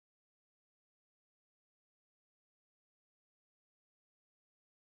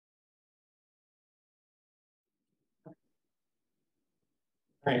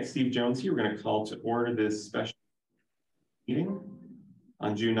All right, Steve Jones here. We're going to call to order this special meeting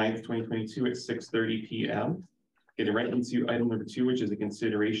on June 9th, 2022 at 6:30 p.m. Getting right into item number 2, which is a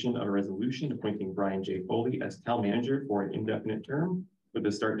consideration of a resolution appointing Brian J. Foley as town manager for an indefinite term with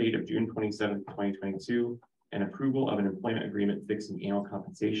the start date of June 27th, 2022, and approval of an employment agreement fixing annual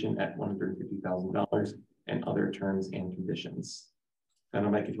compensation at $150,000 and other terms and conditions. I don't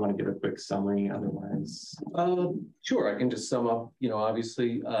know, Mike, if you want to give a quick summary, otherwise. Sure, I can just sum up. You know,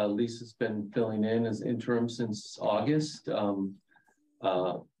 obviously, Lisa's been filling in as interim since August. We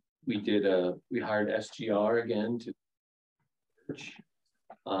hired SGR again to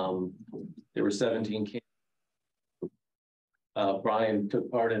there were 17 candidates. Brian took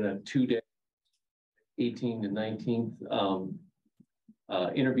part in a 2-day 18th and 19th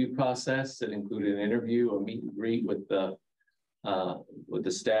interview process that included an interview, a meet and greet with the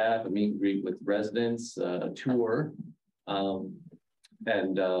staff, a meet and greet with residents, a tour,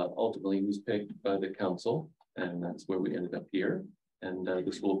 and ultimately he was picked by the council, and that's where we ended up here. And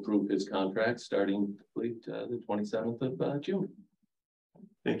this will approve his contract starting the 27th of June.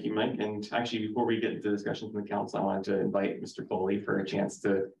 Thank you, Mike. And actually, before we get into discussion from the council, I wanted to invite Mr. Foley for a chance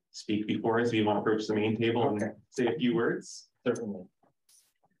to speak before us. If you want to approach the main table and say a few words. Certainly.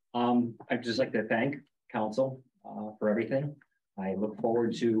 I'd just like to thank council for everything. I look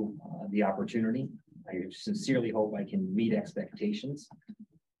forward to the opportunity. I sincerely hope I can meet expectations.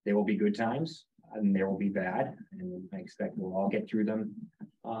 There will be good times and there will be bad, and I expect we'll all get through them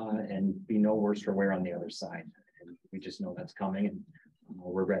and be no worse for wear on the other side. And we just know that's coming, and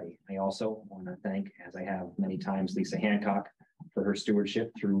we're ready. I also want to thank, as I have many times, Lisa Hancock for her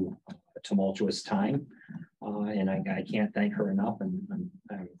stewardship through a tumultuous time. And I can't thank her enough, and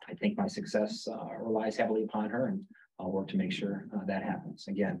I think my success relies heavily upon her, and I'll work to make sure that happens.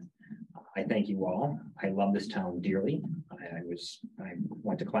 Again, I thank you all. I love this town dearly. I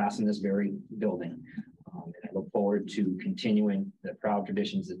went to class in this very building, and I look forward to continuing the proud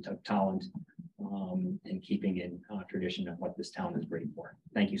traditions of Tolland and keeping in tradition of what this town is great for.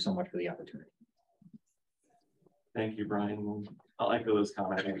 Thank you so much for the opportunity. Thank you, Brian. I'll echo those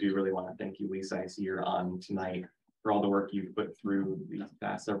comments. I do really want to thank you, Lisa. I see you're on tonight, for all the work you've put through these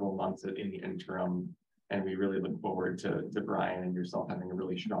past several months in the interim. And we really look forward to Brian and yourself having a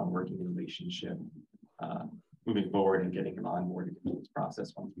really strong working relationship moving forward and getting him on board into this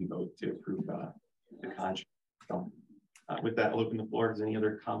process once we vote to approve the contract. So, with that, I'll open the floor. Is there any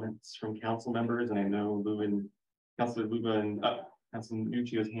other comments from council members? And I know Councilor Luba and Councilor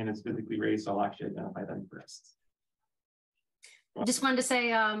Nuccio's hand is physically raised, so I'll actually identify them first. I just wanted to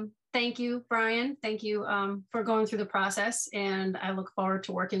say thank you, Brian. Thank you for going through the process, and I look forward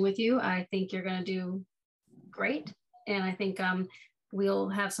to working with you. I think you're going to do great, and I think we'll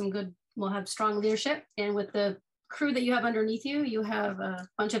have strong leadership. And with the crew that you have underneath you, you have a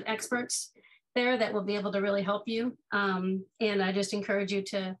bunch of experts there that will be able to really help you. And I just encourage you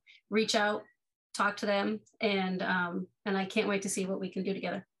to reach out, talk to them, and I can't wait to see what we can do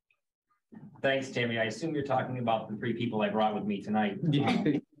together. Thanks, Tammy. I assume you're talking about the 3 people I brought with me tonight.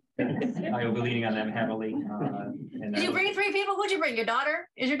 I will be leaning on them heavily. Did you bring 3 people? Who'd you bring? Your daughter?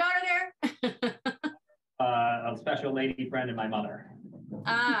 Is your daughter there? A special lady friend and my mother.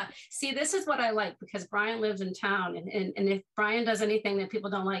 See, this is what I like, because Brian lives in town, and if Brian does anything that people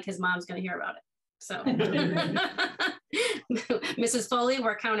don't like, his mom's going to hear about it. So, Mrs. Foley,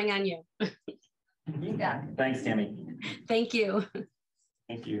 we're counting on you. Yeah. Thanks, Tammy. Thank you.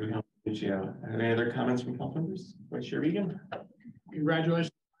 Thank you. Any other comments from council members? Vice Chair Regan.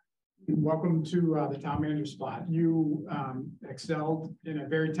 Congratulations. Welcome to the town manager spot. You excelled in a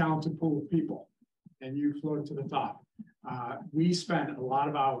very talented pool of people, and you floated to the top. We spent a lot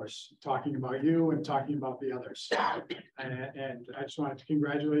of hours talking about you and talking about the others. And I just wanted to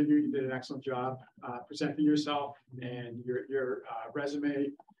congratulate you. You did an excellent job presenting yourself, and your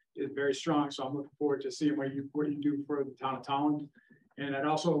resume is very strong. So I'm looking forward to seeing what you do for the town of Tolland. And I'd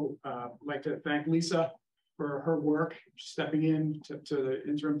also like to thank Lisa for her work, stepping in to the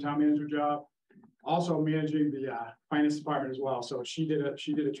interim town manager job, also managing the finance department as well. So she did a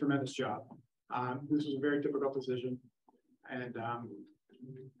tremendous job. This was a very difficult decision, and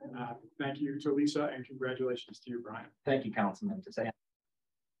thank you to Lisa, and congratulations to you, Brian. Thank you, Councilman. To say I'm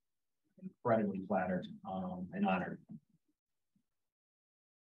incredibly flattered and honored.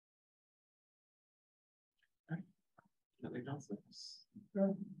 Nothing else.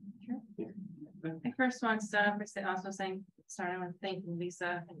 Sure. I first want to start off by also starting with thanking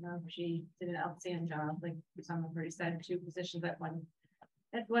Lisa. I know she did an outstanding job. Like some have already said, 2 positions at one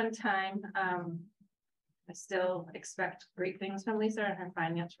time. I still expect great things from Lisa in her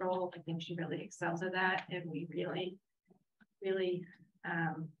finance role. I think she really excels at that, and we really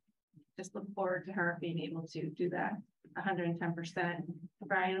Just look forward to her being able to do that 110%.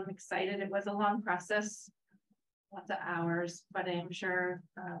 Brian, I'm excited. It was a long process, lots of hours, but I'm sure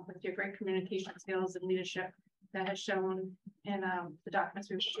with your great communication skills and leadership that has shown in the documents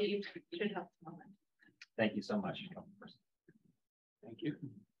we've received should help the moment. Thank you so much. Thank you.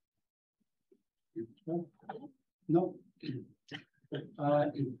 No. I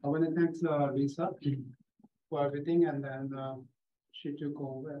want to thank Lisa for everything, and then she took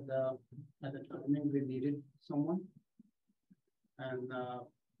over at the timing we needed someone, and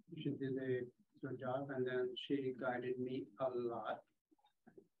she did a good job, and then she guided me a lot.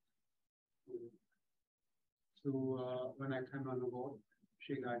 So when I came on the board,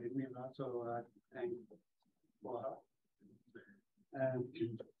 she guided me a lot, so thank you for her. And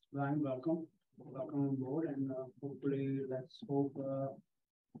Ryan, welcome on board, and hopefully let's hope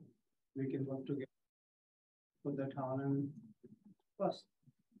we can work together for the town and plus.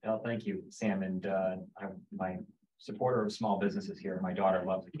 Well, thank you, Sam, and I'm my supporter of small businesses here. My daughter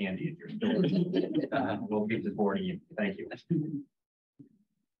loves the candy at your store. We'll keep supporting you. Thank you.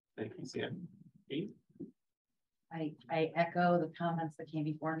 Thank you, Sam. Kate? I echo the comments that came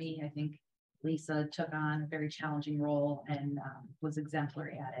before me. I think Lisa took on a very challenging role and was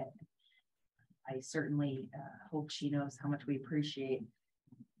exemplary at it. I certainly hope she knows how much we appreciate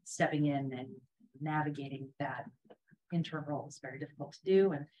stepping in and navigating that interim role. It's very difficult to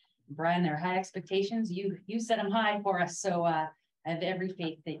do. And Brian, there are high expectations. You set them high for us. So I have every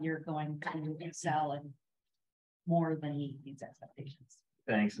faith that you're going to excel and more than meet these expectations.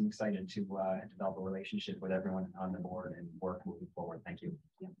 Thanks. I'm excited to develop a relationship with everyone on the board and work moving forward. Thank you.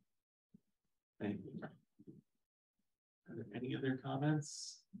 Yeah. Thank you. Are there any other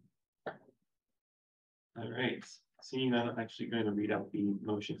comments? All right. Seeing that, I'm actually going to read out the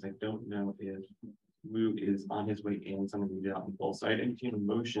motions. I don't know if Lou is on his way in, so I'm going to read it out in full. So I entertain a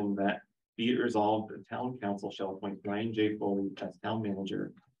motion that be it resolved, the town council shall appoint Brian J. Foley as town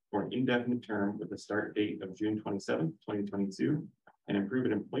manager for an indefinite term with a start date of June 27, 2022, and approve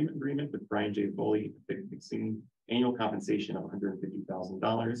an employment agreement with Brian J. Foley fixing annual compensation of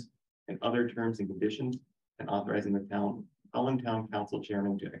 $150,000 and other terms and conditions, and authorizing the Tolland Town Council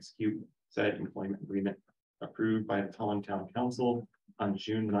chairman to execute said employment agreement approved by the Tolland Town Council on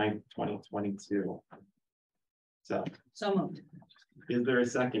June 9th, 2022. So moved. is there a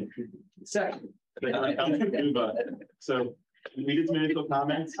second? Second. So we did some initial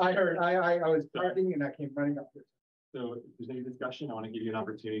comments. I heard. I was parking and I came running up here. So if there's any discussion, I want to give you an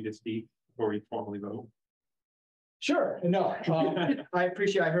opportunity to speak before we formally vote. Sure. No, I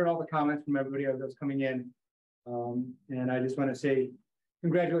appreciate. I heard all the comments from everybody that was coming in, and I just want to say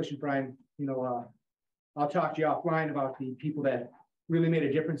congratulations, Brian. You know, I'll talk to you offline about the people that really made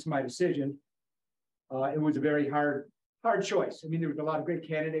a difference in my decision. It was a very hard choice. I mean, there was a lot of great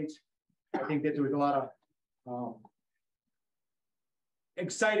candidates. I think that there was a lot of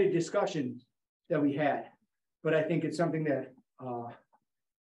excited discussions that we had, but I think it's something that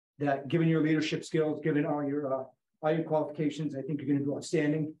that given your leadership skills, given all your qualifications, I think you're going to do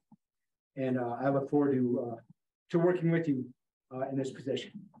outstanding. And I look forward to working with you in this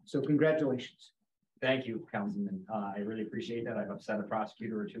position. So congratulations. Thank you, Councilman. I really appreciate that. I've upset a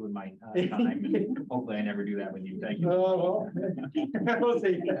prosecutor or two in my time. Hopefully I never do that with you. Thank you. Well, we'll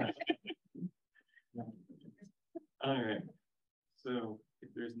see. All right. So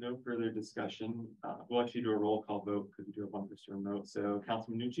if there's no further discussion, we'll actually do a roll call vote because we do have one person remote. So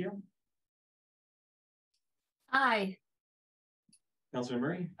Councilman Nuccio? Aye. Councilor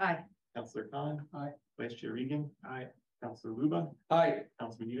Murray? Aye. Councilor Khan? Aye. Vice Chair Regan? Aye. Councilor Luba? Aye.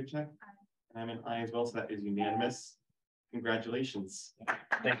 Councilman Udacek? I'm an aye as well, so that is unanimous. Congratulations.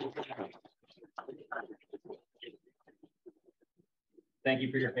 Thank you. Thank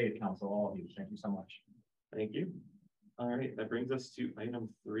you for your faith, council, all of you. Thank you so much. Thank you. All right, that brings us to item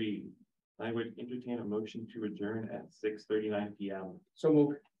 3. I would entertain a motion to adjourn at 6:39 p.m. So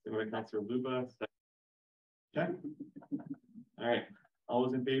moved. Councilor Luba. Check. All right. All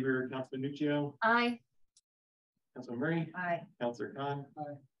those in favor, Councilman Nuccio? Aye. Councilor Murray? Aye. Councilor Khan?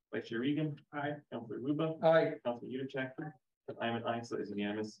 Aye. Vice Chair Regan? Aye. Councilor Luba? Aye. Councilman Udacek? I'm an aye, so that is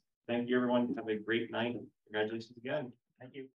unanimous. Thank you, everyone. Have a great night. Congratulations again. Thank you.